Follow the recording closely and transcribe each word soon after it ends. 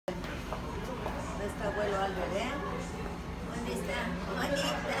abuelo Albert, ¿eh? ¿Dónde está? ¿Dónde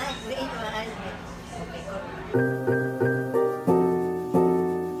está abuelo Albert?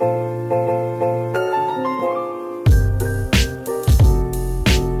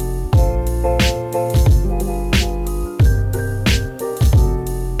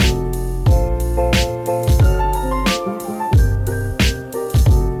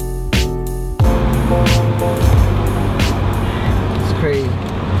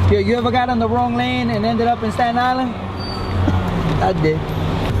 Okay, You ever got on the wrong lane and ended up in Staten Island? I did.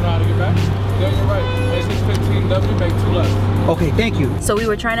 Trying to get back? Yeah, you're right. A615W, make 2 left. Okay, thank you. So we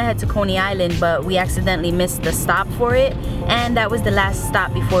were trying to head to Coney Island, but we accidentally missed the stop for it. And that was the last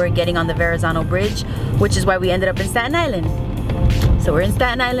stop before getting on the Verrazano Bridge, which is why we ended up in Staten Island. So we're in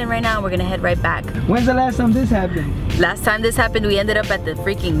Staten Island right now. We're gonna head right back. When's the last time this happened? Last time this happened, we ended up at the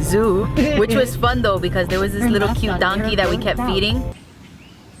freaking zoo, which was fun though, because there was this little cute donkey that we kept feeding.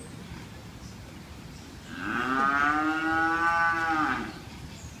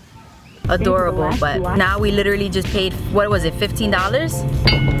 Adorable, but now we literally just paid, what was it,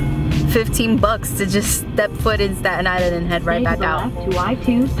 $15? 15 bucks to just step foot in Staten Island and head right back out.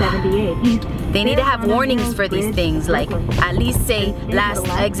 They need to have warnings for these things, like at least say last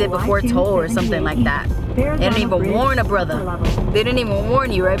exit before toll or something like that. They didn't even warn a brother. They didn't even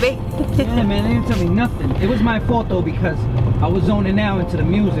warn you, right, babe? Yeah, man, they didn't tell me nothing. It was my fault though, because I was zoning out into the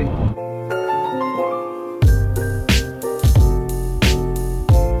music.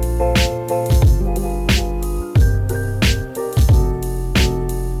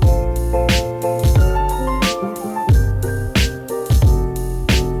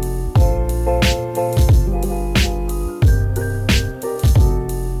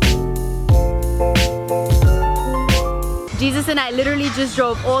 Jesus and I literally just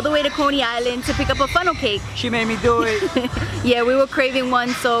drove all the way to Coney Island to pick up a funnel cake. She made me do it. Yeah, we were craving one,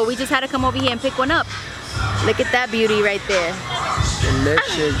 so we just had to come over here and pick one up. Look at that beauty right there.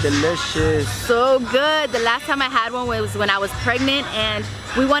 Delicious, delicious. So good. The last time I had one was when I was pregnant, and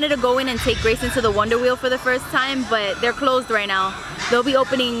we wanted to go in and take Grayson to the Wonder Wheel for the first time, but they're closed right now. They'll be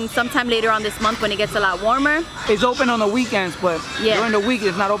opening sometime later on this month when it gets a lot warmer. It's open on the weekends, but yeah, during the week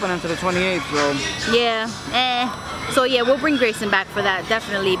it's not open until the 28th, so. Yeah, So yeah, we'll bring Grayson back for that,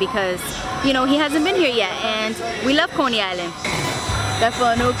 definitely, because, you know, he hasn't been here yet, and we love Coney Island. That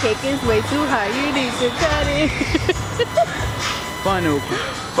funnel cake is way too high, you need to cut it. Funnel,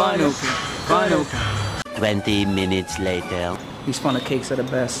 funnel, funnel. 20 minutes later. These funnel cakes are the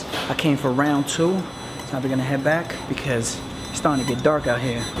best. I came for round 2, so now we're gonna head back because it's starting to get dark out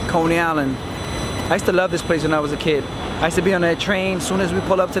here. Coney Island. I used to love this place when I was a kid. I used to be on that train. As soon as we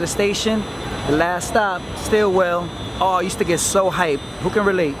pull up to the station, the last stop, Stillwell. Oh, I used to get so hyped. Who can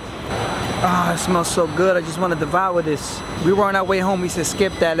relate? Ah, it smells so good. I just want to devour this. We were on our way home. We said,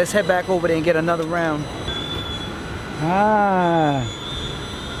 skip that. Let's head back over there and get another round. Ah.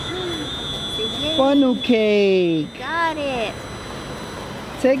 Funnel cake. Got it.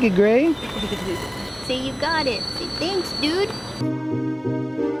 Take it, Gray. Say you got it. Say thanks, dude.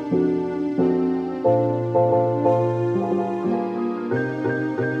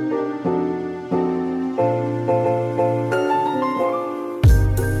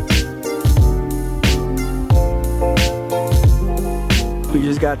 We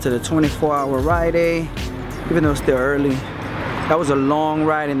just got to the 24-hour ride day, even though it's still early. That was a long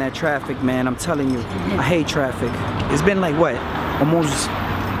ride in that traffic, man. I'm telling you, I hate traffic. It's been like what?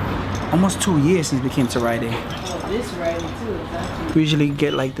 Almost 2 years since we came to Rite Aid. This Rite Aid too, exactly. We usually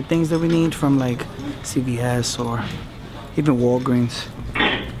get like the things that we need from like CVS or even Walgreens.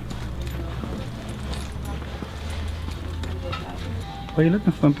 What are you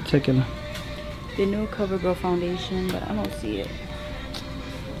looking for in particular? The new CoverGirl foundation, but I don't see it.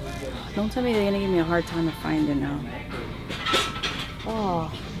 Don't tell me they're gonna give me a hard time to find it now. Oh,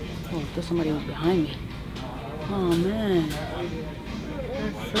 there's somebody was behind me. Oh man,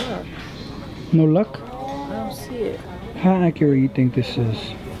 that sucks. No luck? I don't see it. How accurate you think this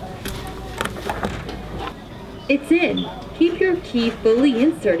is? It's in. Keep your key fully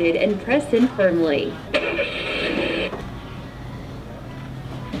inserted and press in firmly.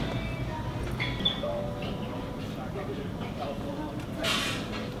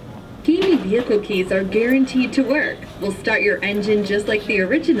 Kimi vehicle keys are guaranteed to work, will start your engine just like the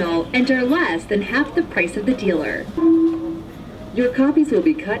original, and are less than half the price of the dealer. Your copies will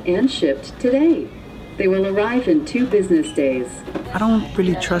be cut and shipped today. They will arrive in 2 business days. I don't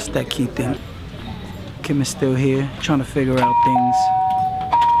really trust that key thing. Kim is still here, trying to figure out things.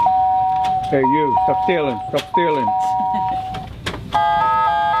 Hey you, stop stealing, stop stealing.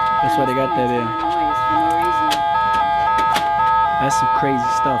 That's why they got that there. That's some crazy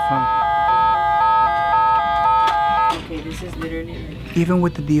stuff, huh? this is literally like... Even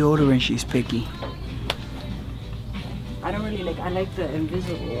with the deodorant, she's picky. I don't really like, I like the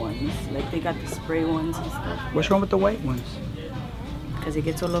invisible ones. Like they got the spray ones and stuff. What's wrong with the white ones? Because it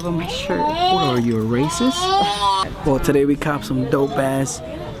gets all over my shirt. What are you, a racist? Well, today we copped some dope ass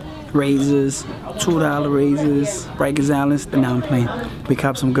razors, $2 razors, Rikers Island. But now I'm playing. We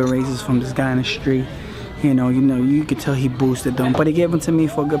copped some good razors from this guy in the street. You know, you could tell he boosted them, but he gave them to me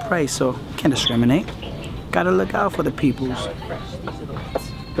for a good price, so can't discriminate. Gotta look out for the peoples.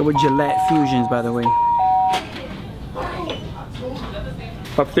 They were Gillette Fusions, by the way.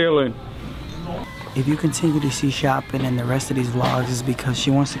 I'm feeling. If you continue to see shopping in the rest of these vlogs, it's because she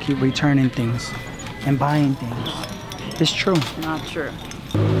wants to keep returning things and buying things. It's true. Not true.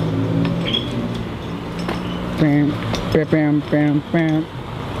 Bam, bam, bam, bam, bam.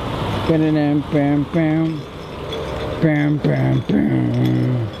 Bam, bam, bam. Bam, bam,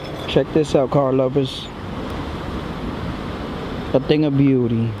 bam. Check this out, car lovers. A thing of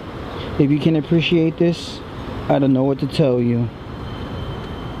beauty. If you can appreciate this, I don't know what to tell you.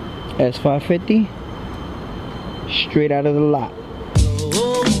 S550, straight out of the lot.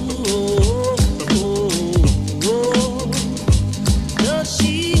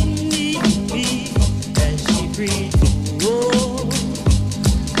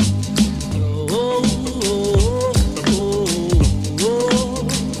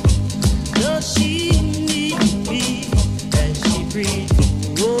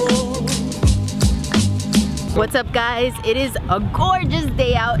 What's up, guys? It is a gorgeous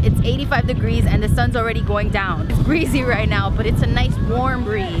day out. It's 85 degrees and the sun's already going down. It's breezy right now, but it's a nice warm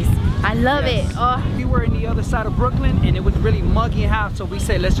breeze. I love it. Oh. We were in the other side of Brooklyn and it was really muggy and hot, so we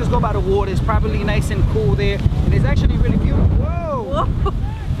said let's just go by the water. It's probably nice and cool there, and it's actually really beautiful. Whoa! Whoa.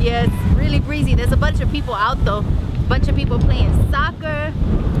 Yeah, it's really breezy. There's a bunch of people out though. A bunch of people playing soccer,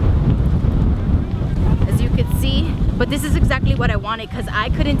 as you can see. But this is exactly what I wanted because I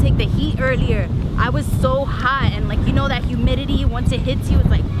couldn't take the heat earlier. I was so hot, and like, you know, that humidity, once it hits you, it's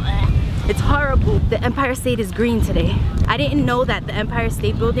like, bleh. It's horrible. The Empire State is green today. I didn't know that the Empire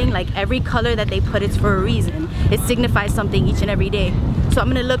State Building, like every color that they put, it's for a reason. It signifies something each and every day. So I'm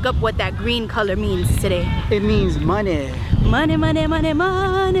gonna look up what that green color means today. It means money. Money, money, money,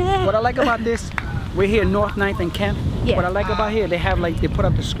 money. What I like about this, we're here North 9th and Kemp. Yeah. What I like about here, they have like, they put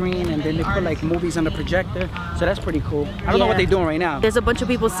up the screen and then they put like movies on the projector. So that's pretty cool. I don't know what they're doing right now. There's a bunch of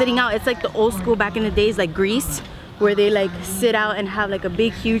people sitting out. It's like the old school back in the days, like Greece, where they like sit out and have like a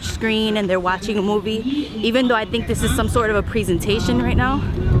big huge screen and they're watching a movie. Even though I think this is some sort of a presentation right now.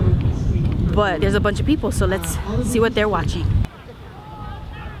 But there's a bunch of people, so let's see what they're watching.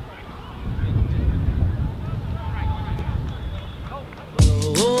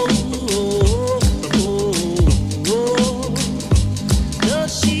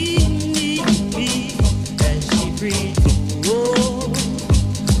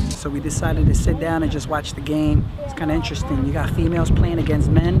 So we decided to sit down and just watch the game. It's kind of interesting. You got females playing against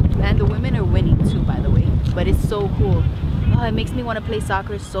men. And the women are winning too, by the way. But it's so cool. Oh, it makes me want to play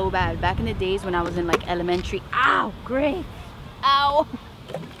soccer so bad. Back in the days when I was in like elementary. Ow, Gray. Ow.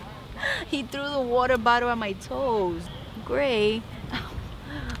 He threw the water bottle on my toes. Gray.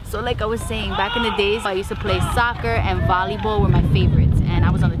 So like I was saying, back in the days, I used to play soccer and volleyball were my favorites. And I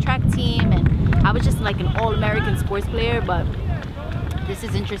was on the track team and I was just like an all-American sports player, but this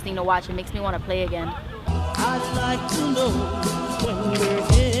is interesting to watch. It makes me want to play again. I'd like to know when we're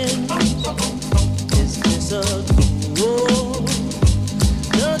in. Is this a war?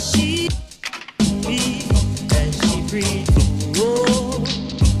 Does she be and she breathe war?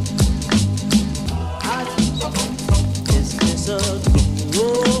 Is this a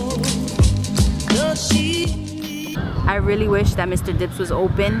war? Does she? I really wish that Mr. Dips was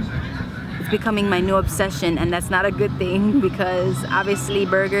open. It's becoming my new obsession, and that's not a good thing because obviously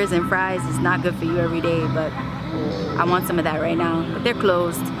burgers and fries is not good for you every day, but I want some of that right now. But they're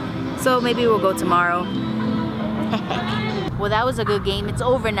closed, so maybe we'll go tomorrow. Well, that was a good game. It's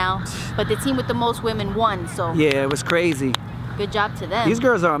over now, but the team with the most women won, so Yeah, it was crazy. good job to them. These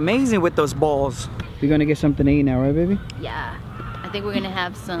girls are amazing with those balls. We're gonna get something to eat now, right, baby? Yeah, I think we're gonna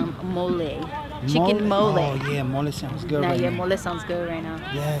have some mole. Chicken mole. Oh yeah, mole sounds good Nah, right yeah, now. mole sounds good right now.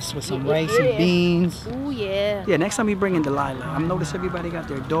 Yes, with some Yeah, rice yeah. and beans. Ooh, yeah. Yeah, next time we bring in Delilah. I've noticed everybody got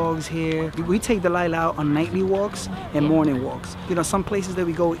their dogs here. We take Delilah out on nightly walks and morning walks. You know, some places that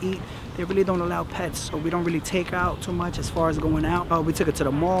we go eat, they really don't allow pets, so we don't really take her out too much as far as going out. We took her to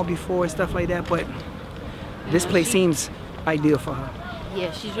the mall before and stuff like that, but this place seems ideal for her.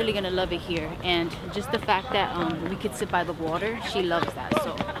 Yeah, she's really gonna love it here, and just the fact that we could sit by the water, she loves that.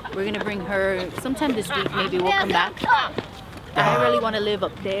 So we're gonna bring her sometime this week. Maybe we'll come back. I really want to live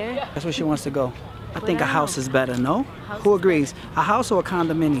up there. That's where she wants to go. I think a house is better, no? Who agrees? A house or a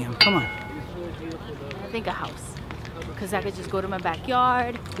condominium? Come on. I think a house. Because I could just go to my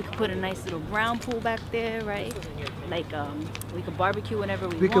backyard. We could put a nice little ground pool back there, right? Like, we could barbecue whenever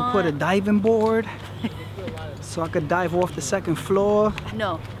we want. We could put a diving board. So I could dive off the second floor.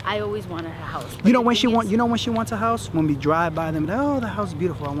 No, I always wanted a house. You know when she wants a house? When we drive by them, oh, the house is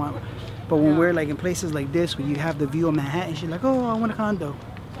beautiful, I want. But when we're like in places like this, where you have the view of Manhattan, she's like, oh, I want a condo.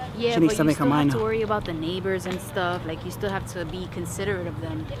 Yeah, she needs to but you make her still have mind to up. worry about the neighbors and stuff. Like, you still have to be considerate of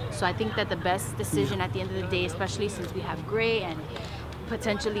them. So I think that the best decision at the end of the day, especially since we have Gray and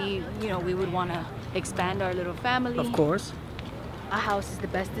potentially, you know, we would want to expand our little family. Of course. A house is the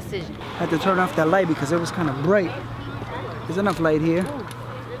best decision. I had to turn off that light because it was kind of bright. There's enough light here.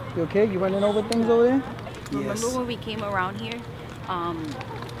 You okay? You running over things over there? Remember when we came around here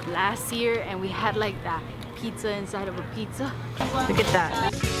last year and we had like that pizza inside of a pizza? Look at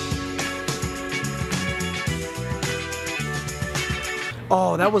that.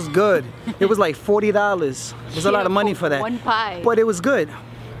 Oh, that was good. It was like $40. There's a lot of money for that. One pie. But it was good.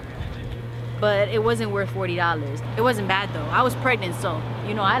 But it wasn't worth $40. It wasn't bad though. I was pregnant, so,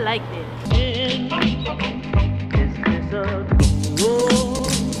 you know, I liked it.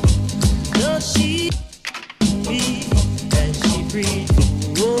 Does she be as she breathes?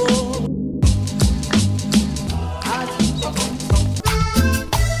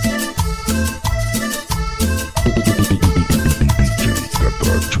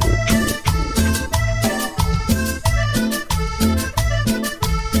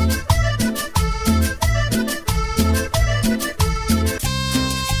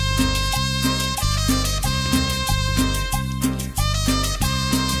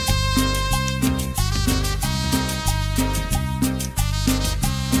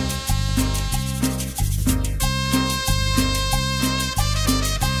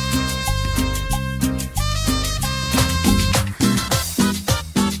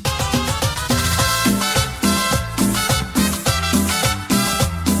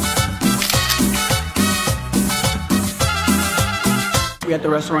 We at the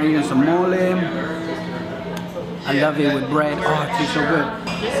restaurant eating some mole. I love it with bread. Oh, it tastes so good.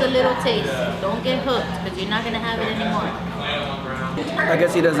 Just a little taste. Don't get hooked because you're not going to have it anymore. I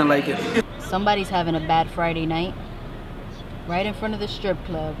guess he doesn't like it. Somebody's having a bad Friday night right in front of the strip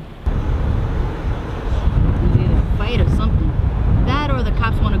club. It's either a fight or something. That or the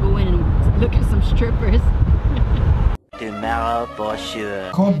cops want to go in and look at some strippers. Tomorrow for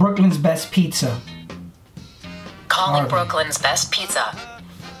sure. Call Brooklyn's Best Pizza. Calling Brooklyn's Best Pizza.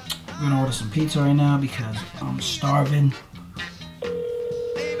 I'm gonna order some pizza right now because I'm starving.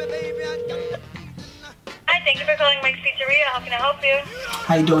 Hi, thank you for calling Mike's Pizzeria. How can I help you?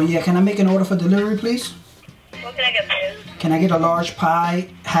 How you doing? Yeah, can I make an order for delivery, please? What can I get for you? Can I get a large pie,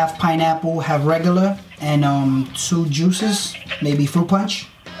 half pineapple, half regular, and 2 juices, maybe fruit punch?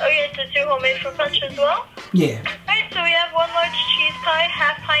 Oh, yes, the 2 homemade fruit punch as well? Yeah. Alright, so we have 1 large cheese pie,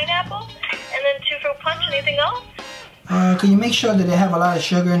 half pineapple, and then 2 fruit punch. Anything else? Can you make sure that they have a lot of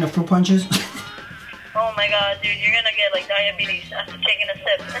sugar in the fruit punches? Oh my god, dude, you're gonna get like diabetes after taking a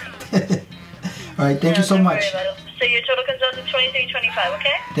sip. Alright, thank you so don't much. worry about it. So your total comes out to $23.25,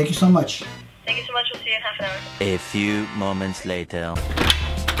 okay? Thank you so much. Thank you so much. We'll see you in half an hour. A few moments later.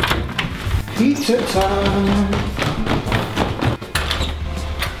 Pizza time.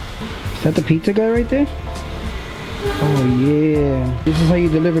 Is that the pizza guy right there? Oh yeah. This is how you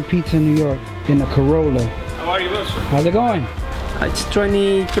deliver pizza in New York, in a Corolla. How are you, boss? How's it going? It's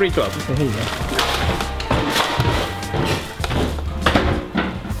 2312. Okay, here you go.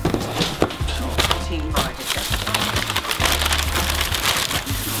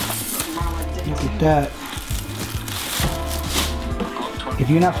 Look at that. If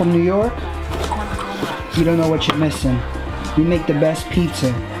you're not from New York, you don't know what you're missing. We make the best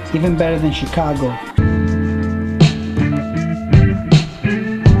pizza, even better than Chicago.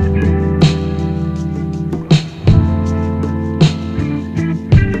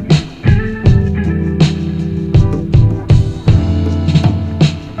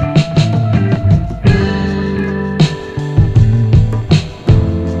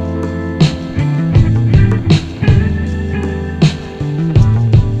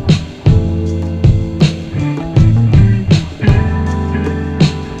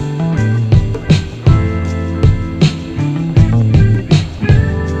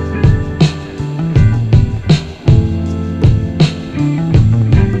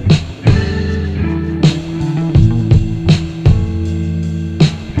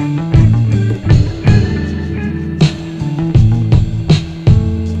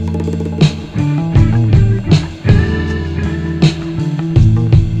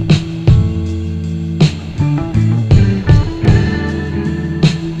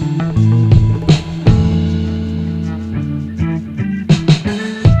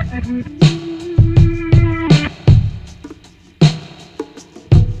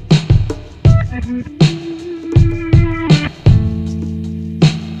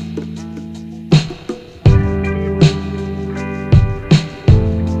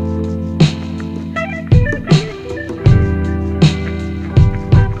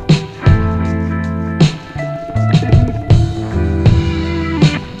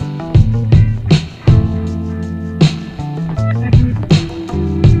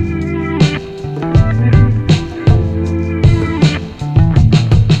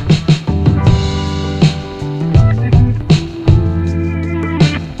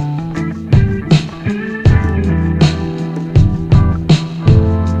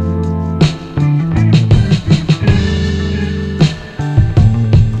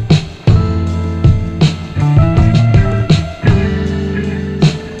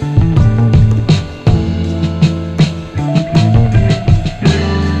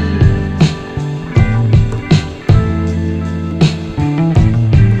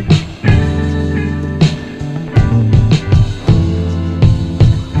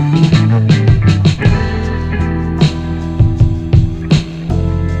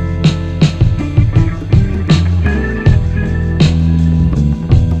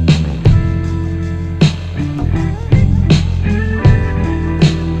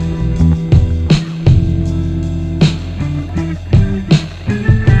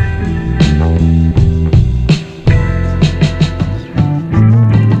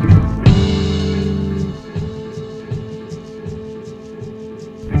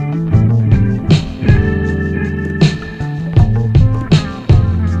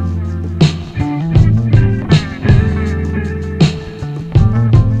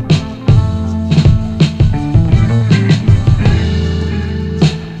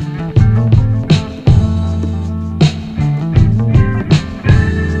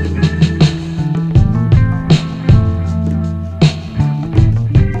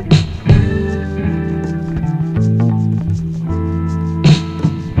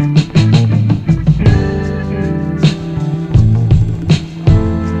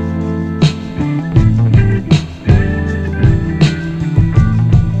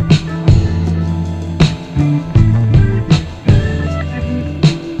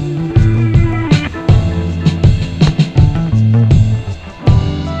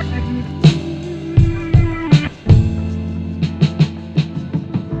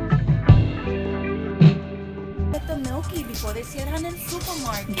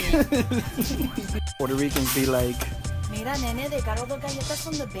 Puerto Ricans be like, Mira, nene, they got all the galletas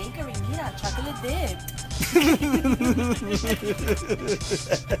from the bakery. Mira, chocolate dip.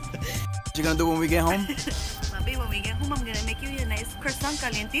 what you gonna do when we get home? Papi, when we get home, I'm gonna make you a nice croissant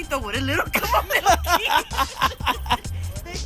calientito with a little cup of milk.